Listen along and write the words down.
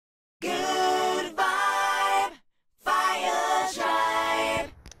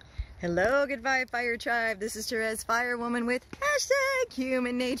Hello, goodbye Fire Tribe. This is Terez Firewoman with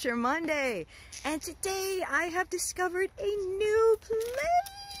 #Human Nature Monday. And today I have discovered a new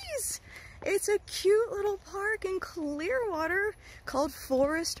place. It's a cute little park in Clearwater called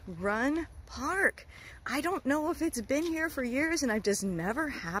Forest Run Park. I don't know if it's been here for years and I've just never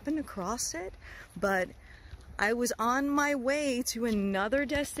happened across it, but I was on my way to another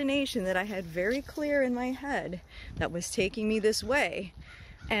destination that I had very clear in my head that was taking me this way.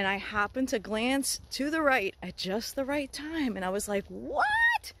 And I happened to glance to the right at just the right time. And I was like,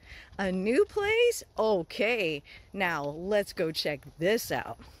 what? A new place? Okay, now let's go check this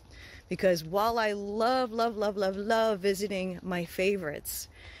out. Because while I love visiting my favorites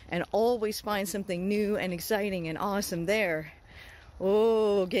and always find something new and exciting and awesome there,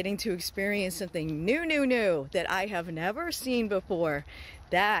 getting to experience something new that I have never seen before,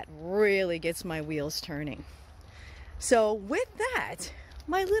 that really gets my wheels turning. So with that,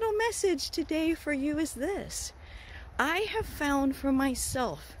 my little message today for you is this. I have found for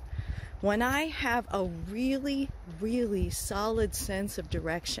myself, when I have a really solid sense of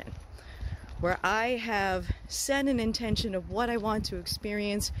direction, where I have set an intention of what I want to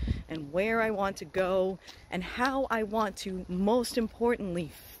experience and where I want to go and how I want to, most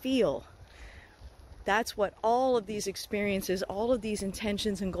importantly, feel. That's what all of these experiences, all of these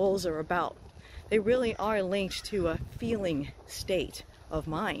intentions and goals are about. They really are linked to a feeling state of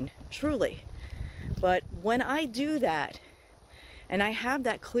mind, truly. But when I do that and I have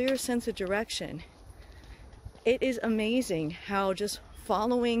that clear sense of direction, it is amazing how just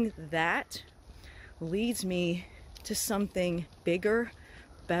following that leads me to something bigger,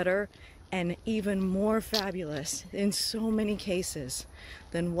 better, and even more fabulous in so many cases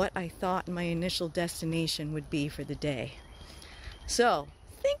than what I thought my initial destination would be for the day. So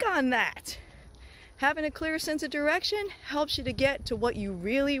think on that. Having a clear sense of direction helps you to get to what you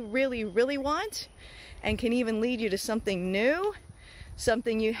really want, and can even lead you to something new,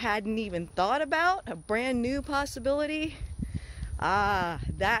 something you hadn't even thought about, a brand new possibility.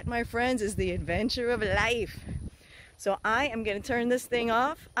 That, my friends, is the adventure of life. So I am going to turn this thing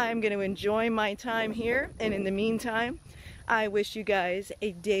off. I'm going to enjoy my time here, and in the meantime, I wish you guys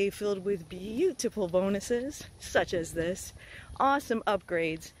a day filled with beautiful bonuses, such as this, awesome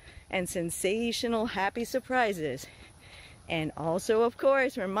upgrades, and sensational happy surprises. And also, of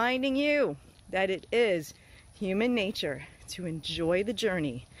course, reminding you that it is human nature to enjoy the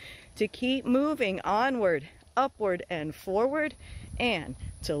journey, to keep moving onward, upward, and forward, and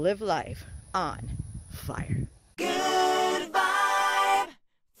to live life on fire. Goodbye.